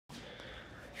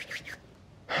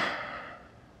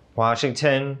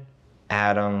Washington,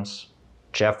 Adams,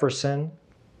 Jefferson,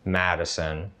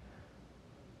 Madison,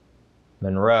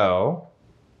 Monroe,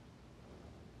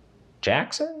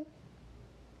 Jackson?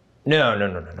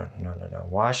 No.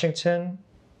 Washington,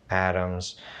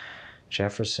 Adams,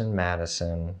 Jefferson,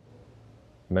 Madison,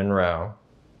 Monroe,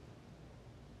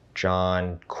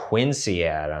 John Quincy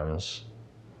Adams.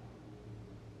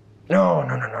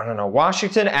 No.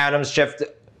 Washington, Adams,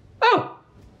 Oh,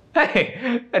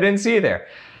 hey, I didn't see you there.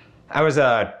 I was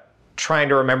trying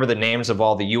to remember the names of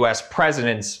all the US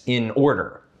presidents in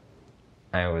order.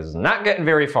 I was not getting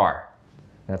very far,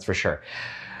 that's for sure.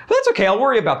 But that's okay, I'll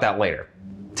worry about that later.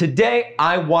 Today,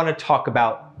 I want to talk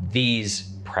about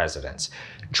these presidents: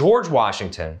 George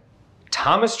Washington,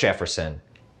 Thomas Jefferson,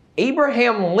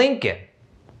 Abraham Lincoln,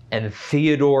 and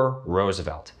Theodore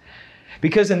Roosevelt.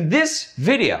 Because in this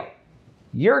video,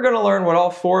 you're going to learn what all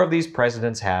four of these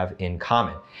presidents have in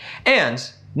common. And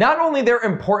not only their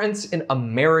importance in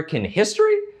American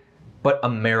history, but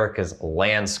America's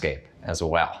landscape as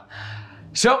well.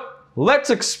 So let's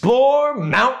explore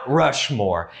Mount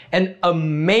Rushmore, an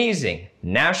amazing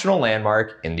national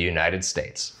landmark in the United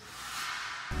States.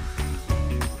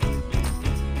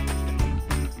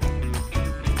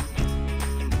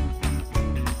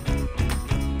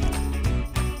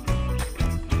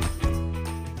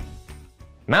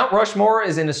 Mount Rushmore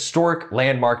is an historic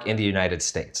landmark in the United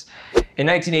States. In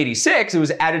 1986, it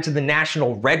was added to the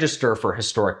National Register for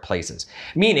Historic Places,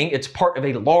 meaning it's part of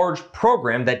a large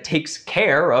program that takes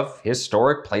care of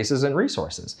historic places and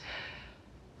resources.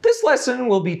 This lesson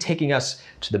will be taking us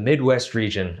to the Midwest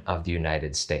region of the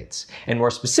United States, and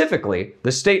more specifically,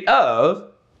 the state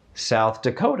of South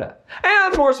Dakota.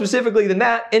 And more specifically than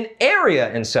that, an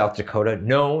area in South Dakota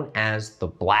known as the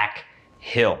Black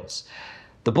Hills.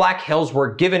 The Black Hills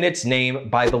were given its name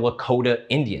by the Lakota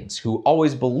Indians, who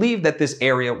always believed that this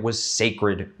area was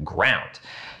sacred ground.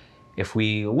 If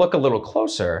we look a little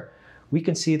closer, we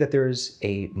can see that there's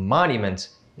a monument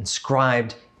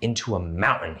inscribed into a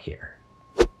mountain here.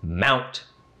 Mount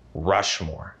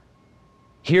Rushmore.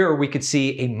 Here we could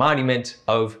see a monument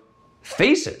of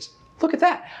faces. Look at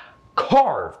that,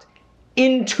 carved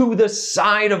into the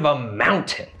side of a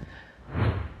mountain.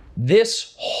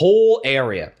 This whole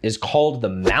area is called the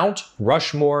Mount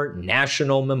Rushmore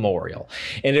National Memorial,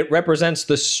 and it represents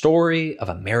the story of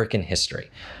American history,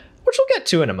 which we'll get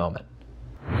to in a moment.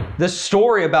 The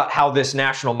story about how this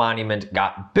national monument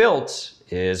got built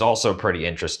is also pretty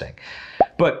interesting,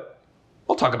 but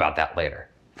we'll talk about that later.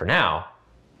 For now,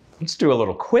 let's do a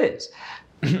little quiz.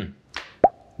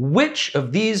 Which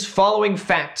of these following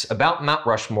facts about Mount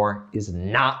Rushmore is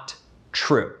not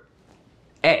true?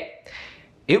 A,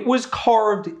 it was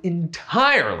carved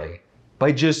entirely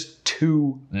by just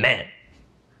 2 men.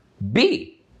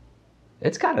 B,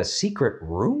 it's got a secret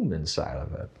room inside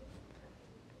of it.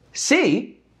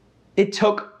 C, it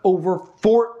took over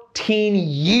 14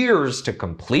 years to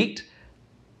complete.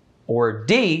 Or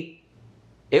D,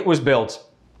 it was built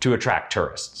to attract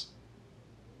tourists.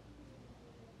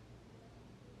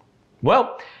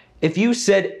 Well, if you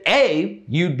said A,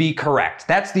 you'd be correct.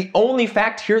 That's the only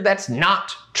fact here that's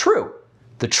not true.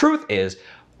 The truth is,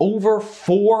 over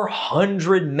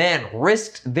 400 men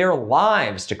risked their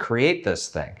lives to create this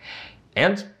thing,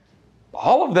 and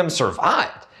all of them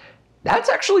survived. That's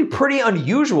actually pretty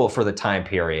unusual for the time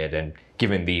period and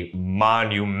given the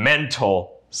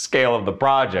monumental scale of the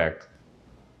project.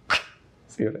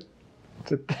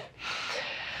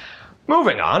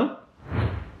 Moving on.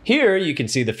 Here you can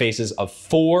see the faces of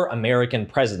 4 American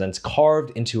presidents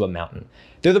carved into a mountain.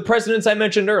 They're the presidents I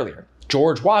mentioned earlier: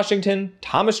 George Washington,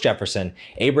 Thomas Jefferson,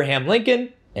 Abraham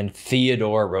Lincoln, and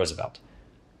Theodore Roosevelt.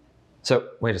 So,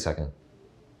 wait a second.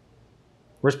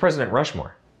 Where's President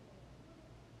Rushmore?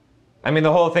 I mean,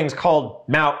 the whole thing's called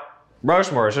Mount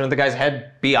Rushmore. Shouldn't the guy's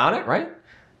head be on it, right?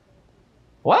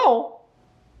 Well,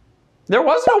 there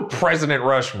was no President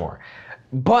Rushmore,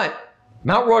 but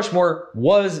Mount Rushmore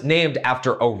was named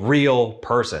after a real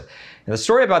person. And the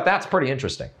story about that's pretty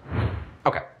interesting.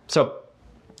 Okay, so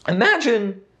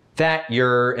imagine that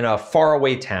you're in a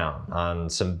faraway town on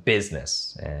some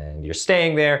business and you're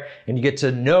staying there and you get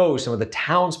to know some of the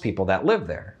townspeople that live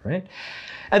there, right?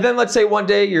 And then let's say one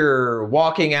day you're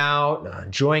walking out,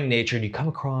 enjoying nature, and you come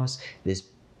across this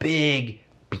big,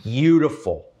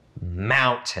 beautiful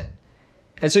mountain.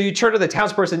 And so you turn to the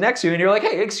townsperson next to you and you're like,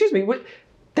 hey, excuse me,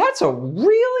 that's a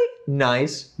really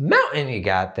nice mountain you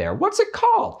got there. What's it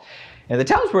called? And the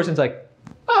townsperson's like,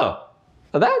 oh,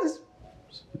 that's,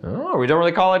 oh, we don't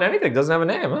really call it anything. It doesn't have a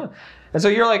name, huh? And so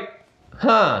you're like,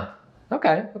 huh,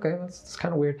 okay, that's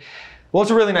kind of weird. Well,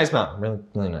 it's a really nice mountain,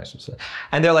 really nice.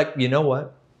 And they're like, you know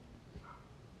what?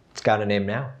 It's got a name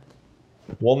now.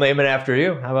 We'll name it after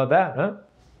you. How about that, huh?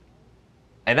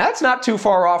 And that's not too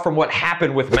far off from what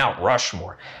happened with Mount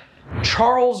Rushmore.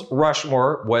 Charles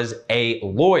Rushmore was a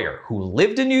lawyer who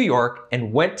lived in New York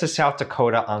and went to South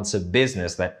Dakota on some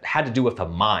business that had to do with a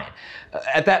mine.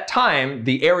 At that time,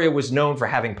 the area was known for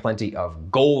having plenty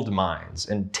of gold mines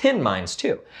and tin mines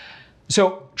too.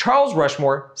 So Charles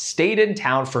Rushmore stayed in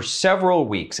town for several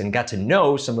weeks and got to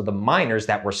know some of the miners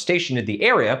that were stationed in the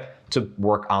area to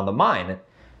work on the mine.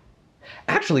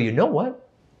 Actually, you know what?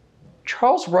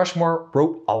 Charles Rushmore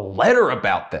wrote a letter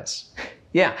about this.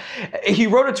 Yeah, he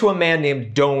wrote it to a man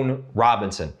named Doane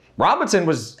Robinson. Robinson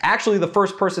was actually the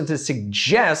first person to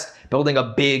suggest building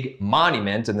a big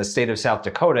monument in the state of South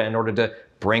Dakota in order to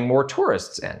bring more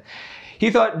tourists in.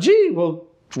 He thought, gee, well,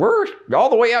 we're all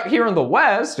the way out here in the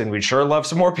West, and we'd sure love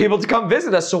some more people to come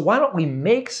visit us, so why don't we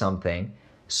make something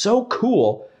so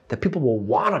cool that people will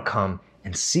want to come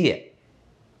and see it?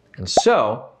 And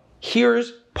so,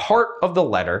 here's part of the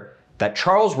letter that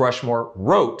Charles Rushmore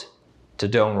wrote to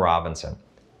Doane Robinson.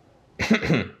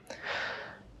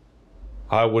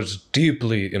 I was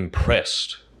deeply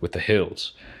impressed with the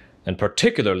hills, and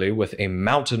particularly with a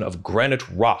mountain of granite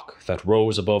rock that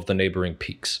rose above the neighboring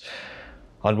peaks.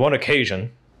 On one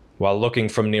occasion, while looking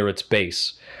from near its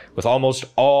base, with almost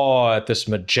awe at this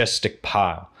majestic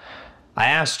pile, I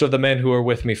asked of the men who were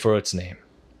with me for its name.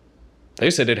 They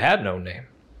said it had no name,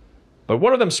 but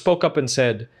one of them spoke up and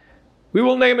said, "We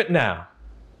will name it now,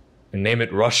 and name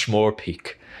it Rushmore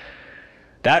Peak."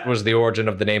 That was the origin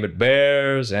of the name it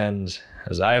bears, and,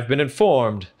 as I have been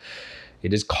informed,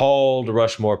 it is called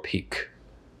Rushmore Peak,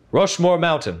 Rushmore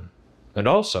Mountain, and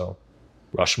also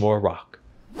Rushmore Rock.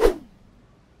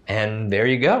 And there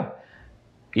you go.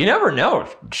 You never know.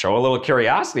 Show a little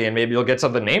curiosity and maybe you'll get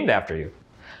something named after you.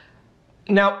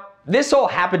 Now, this all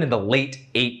happened in the late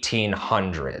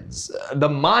 1800s. The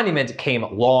monument came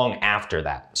long after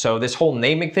that. So this whole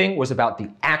naming thing was about the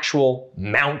actual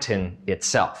mountain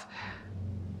itself.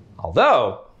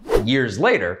 Although, years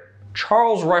later,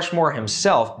 Charles Rushmore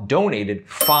himself donated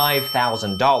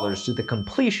 $5,000 to the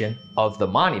completion of the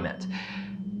monument.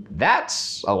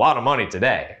 That's a lot of money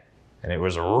today, and it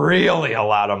was really a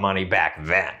lot of money back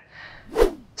then.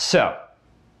 So,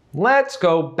 let's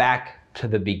go back to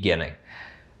the beginning.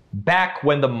 Back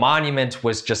when the monument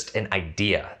was just an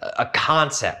idea, a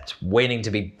concept waiting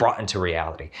to be brought into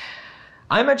reality.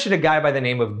 I mentioned a guy by the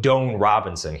name of Doane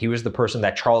Robinson. He was the person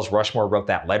that Charles Rushmore wrote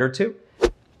that letter to.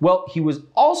 Well, he was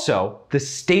also the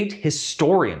state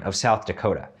historian of South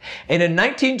Dakota. And in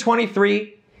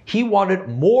 1923, he wanted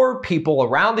more people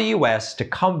around the US to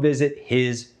come visit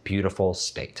his beautiful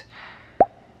state.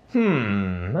 I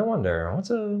wonder, what's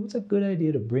a good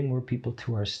idea to bring more people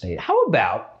to our state? How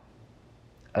about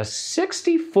a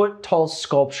 60-foot tall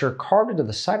sculpture carved into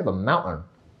the side of a mountain?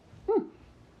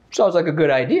 Sounds like a good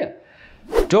idea.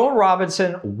 Doane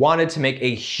Robinson wanted to make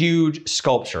a huge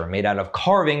sculpture made out of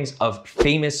carvings of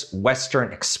famous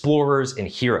Western explorers and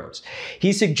heroes.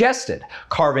 He suggested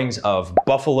carvings of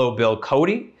Buffalo Bill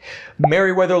Cody,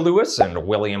 Meriwether Lewis and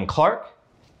William Clark,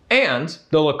 and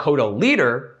the Lakota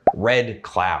leader, Red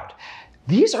Cloud.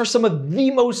 These are some of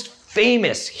the most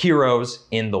famous heroes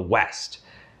in the West.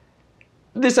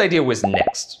 This idea was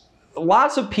next.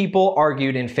 Lots of people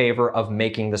argued in favor of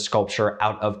making the sculpture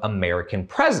out of American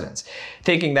presidents,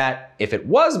 thinking that if it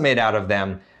was made out of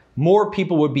them, more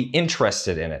people would be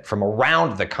interested in it from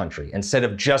around the country instead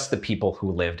of just the people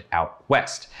who lived out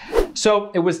west.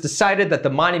 So it was decided that the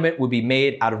monument would be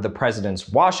made out of the presidents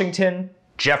Washington,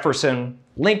 Jefferson,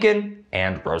 Lincoln,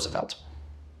 and Roosevelt.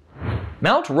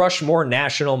 Mount Rushmore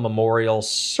National Memorial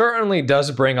certainly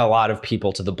does bring a lot of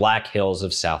people to the Black Hills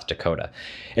of South Dakota.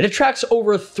 It attracts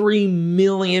over 3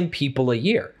 million people a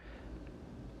year.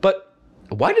 But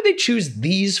why did they choose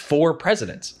these 4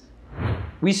 presidents?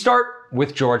 We start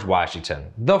with George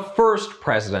Washington, the first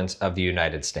president of the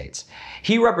United States.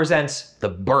 He represents the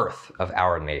birth of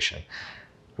our nation.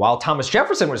 While Thomas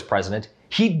Jefferson was president,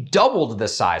 he doubled the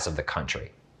size of the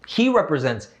country. He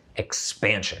represents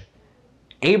expansion.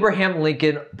 Abraham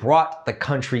Lincoln brought the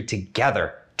country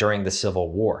together during the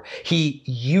Civil War. He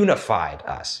unified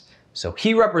us. So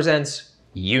he represents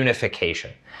unification.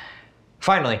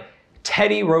 Finally,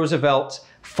 Teddy Roosevelt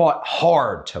fought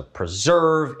hard to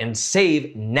preserve and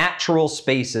save natural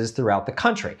spaces throughout the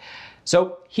country.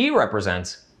 So he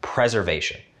represents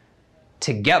preservation.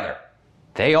 Together,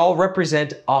 they all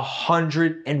represent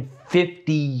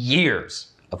 150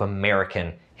 years of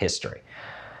American history.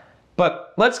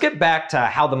 But let's get back to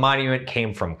how the monument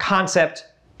came from concept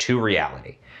to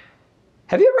reality.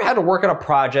 Have you ever had to work on a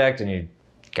project and you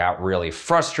got really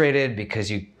frustrated because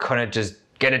you couldn't just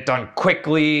get it done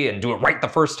quickly and do it right the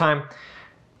first time.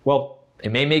 Well,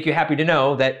 it may make you happy to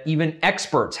know that even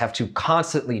experts have to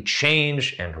constantly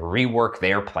change and rework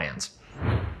their plans.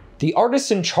 The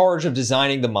artists in charge of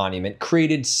designing the monument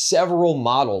created several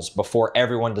models before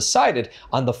everyone decided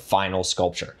on the final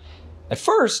sculpture. At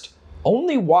first,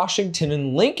 only Washington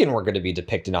and Lincoln were going to be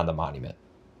depicted on the monument.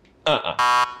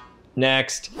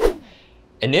 Next.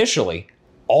 Initially,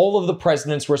 all of the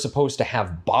presidents were supposed to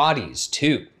have bodies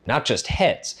too, not just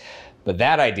heads. But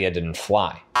that idea didn't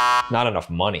fly. Not enough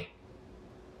money.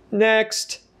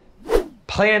 Next.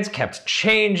 Plans kept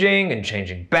changing and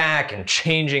changing back and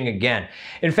changing again.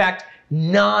 In fact,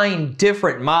 9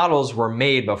 different models were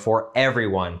made before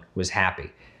everyone was happy.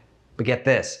 But get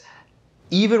this,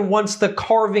 even once the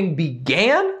carving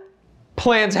began,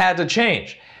 plans had to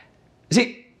change.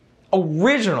 See,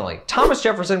 originally, Thomas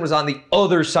Jefferson was on the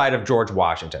other side of George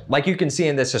Washington, like you can see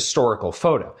in this historical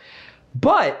photo.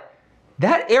 But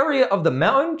that area of the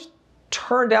mountain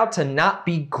turned out to not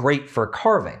be great for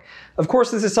carving. Of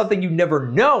course, this is something you never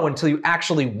know until you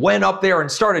actually went up there and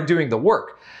started doing the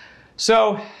work.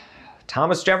 So,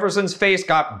 Thomas Jefferson's face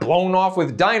got blown off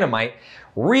with dynamite,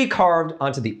 recarved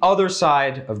onto the other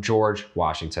side of George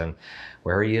Washington,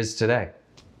 where he is today.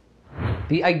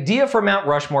 The idea for Mount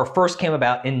Rushmore first came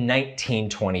about in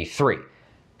 1923.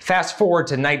 Fast forward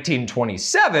to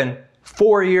 1927,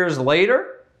 4 years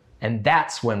later, and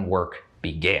that's when work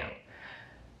began.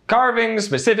 Carving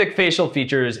specific facial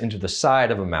features into the side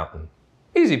of a mountain.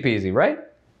 Easy peasy, right?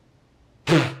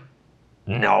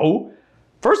 No.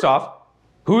 First off,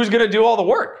 who's gonna do all the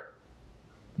work?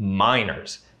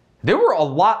 Miners. There were a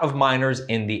lot of miners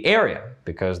in the area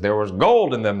because there was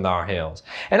gold in them thar hills.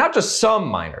 And not just some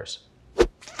miners,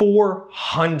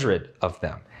 400 of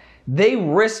them. They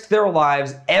risked their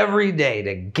lives every day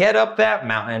to get up that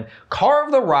mountain,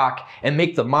 carve the rock, and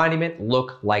make the monument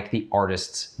look like the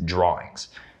artist's drawings.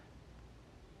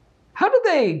 How did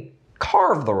they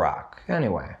carve the rock,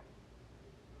 anyway?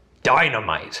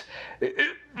 Dynamite.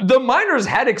 The miners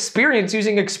had experience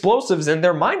using explosives in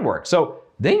their mine work, so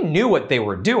they knew what they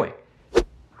were doing.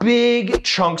 Big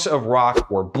chunks of rock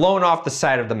were blown off the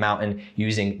side of the mountain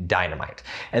using dynamite.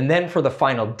 And then for the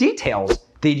final details,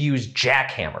 they'd use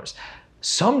jackhammers.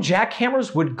 Some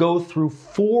jackhammers would go through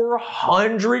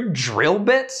 400 drill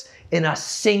bits in a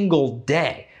single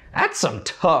day. That's some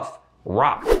tough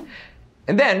rock.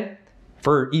 And then,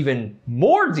 for even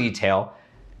more detail,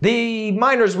 the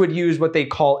miners would use what they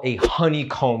call a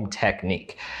honeycomb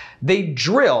technique. They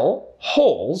drill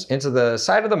holes into the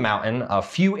side of the mountain a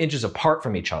few inches apart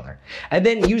from each other, and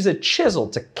then use a chisel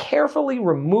to carefully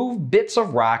remove bits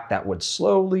of rock that would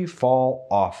slowly fall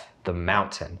off the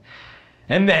mountain.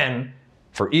 And then,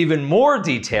 for even more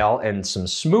detail and some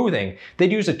smoothing,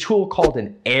 they'd use a tool called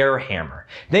an air hammer.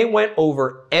 They went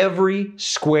over every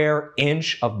square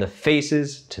inch of the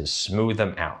faces to smooth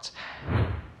them out.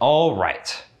 All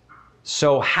right.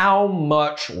 So how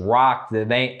much rock did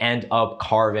they end up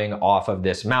carving off of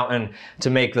this mountain to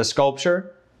make the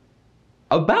sculpture?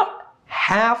 About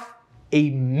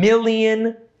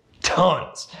 500,000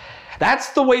 tons.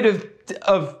 That's the weight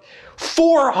of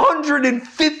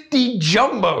 450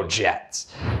 jumbo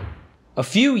jets. A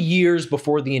few years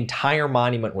before the entire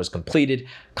monument was completed,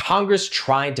 Congress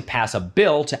tried to pass a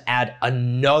bill to add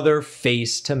another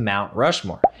face to Mount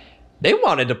Rushmore. They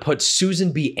wanted to put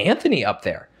Susan B. Anthony up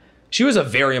there. She was a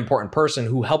very important person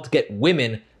who helped get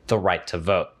women the right to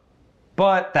vote.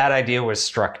 But that idea was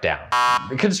struck down.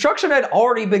 Construction had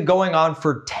already been going on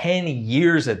for 10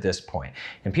 years at this point,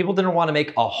 and people didn't want to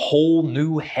make a whole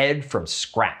new head from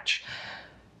scratch.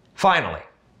 Finally,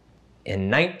 in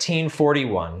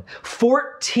 1941,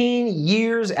 14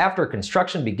 years after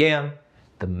construction began,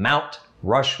 the Mount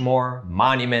Rushmore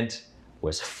monument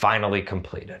was finally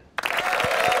completed.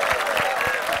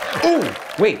 Oh,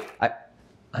 wait,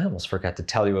 I almost forgot to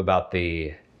tell you about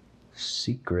the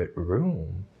secret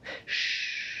room.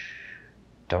 Shh,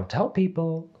 don't tell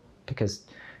people because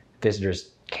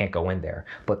visitors can't go in there.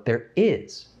 But there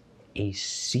is a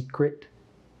secret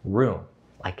room,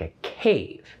 like a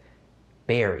cave,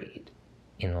 buried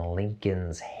in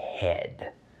Lincoln's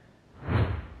head.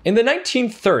 In the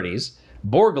 1930s,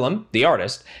 Borglum, the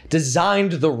artist,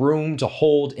 designed the room to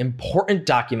hold important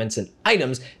documents and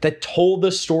items that told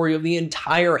the story of the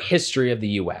entire history of the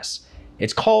US.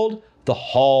 It's called the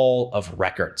Hall of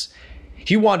Records.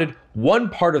 He wanted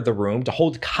one part of the room to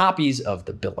hold copies of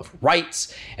the Bill of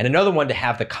Rights, and another one to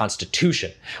have the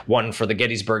Constitution, one for the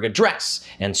Gettysburg Address,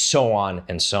 and so on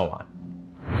and so on.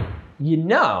 You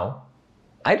know,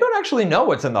 I don't actually know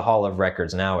what's in the Hall of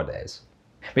Records nowadays.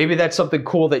 Maybe that's something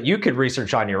cool that you could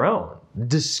research on your own.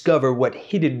 Discover what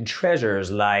hidden treasures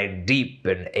lie deep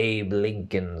in Abe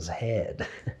Lincoln's head.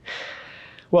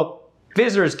 Well,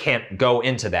 visitors can't go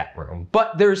into that room,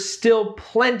 but there's still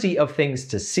plenty of things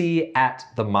to see at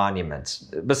the monument,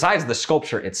 besides the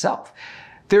sculpture itself.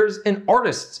 There's an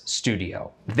artist's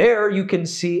studio. There you can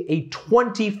see a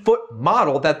 20-foot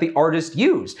model that the artist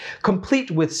used,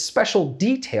 complete with special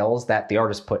details that the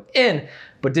artist put in,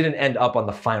 but didn't end up on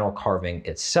the final carving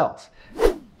itself.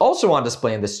 Also on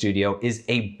display in the studio is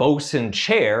a bosun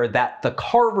chair that the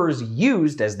carvers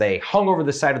used as they hung over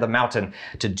the side of the mountain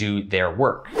to do their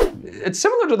work. It's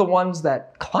similar to the ones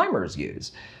that climbers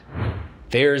use.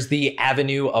 There's the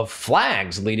avenue of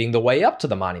flags leading the way up to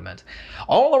the monument.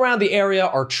 All around the area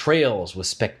are trails with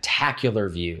spectacular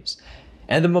views.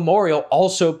 And the memorial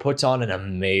also puts on an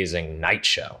amazing night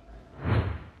show.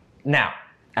 Now,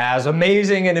 as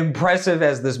amazing and impressive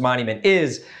as this monument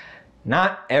is,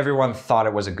 not everyone thought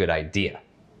it was a good idea.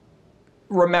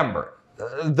 Remember,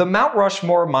 the Mount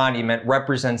Rushmore monument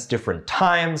represents different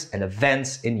times and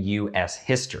events in US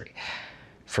history.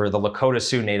 For the Lakota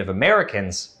Sioux Native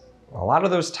Americans, a lot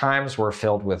of those times were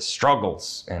filled with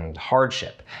struggles and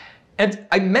hardship. And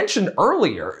I mentioned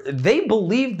earlier, they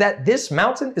believed that this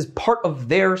mountain is part of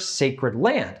their sacred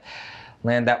land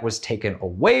that was taken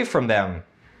away from them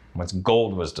once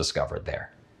gold was discovered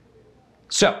there.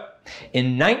 So,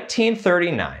 in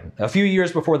 1939, a few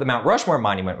years before the Mount Rushmore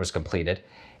monument was completed,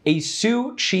 a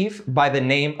Sioux chief by the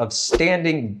name of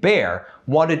Standing Bear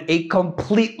wanted a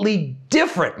completely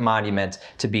different monument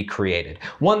to be created,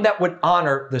 one that would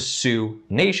honor the Sioux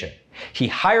Nation. He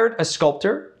hired a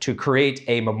sculptor to create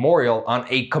a memorial on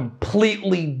a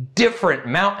completely different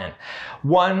mountain,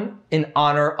 one in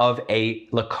honor of a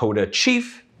Lakota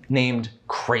chief named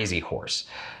Crazy Horse.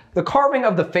 The carving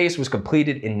of the face was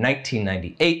completed in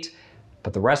 1998,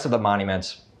 but the rest of the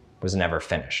monument was never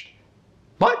finished.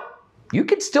 But you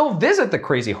can still visit the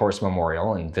Crazy Horse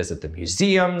Memorial and visit the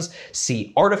museums,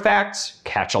 see artifacts,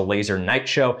 catch a laser night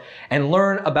show, and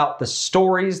learn about the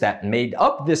stories that made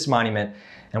up this monument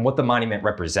and what the monument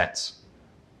represents.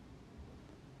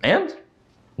 And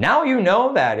now you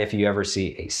know that if you ever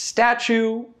see a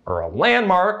statue or a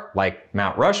landmark like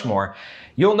Mount Rushmore,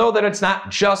 you'll know that it's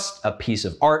not just a piece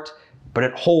of art, but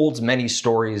it holds many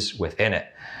stories within it.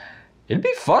 It'd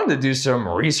be fun to do some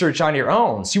research on your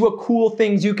own, see what cool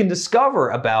things you can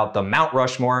discover about the Mount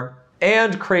Rushmore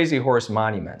and Crazy Horse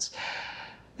monuments.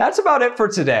 That's about it for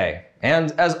today.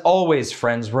 And as always,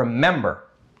 friends, remember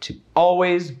to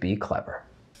always be clever.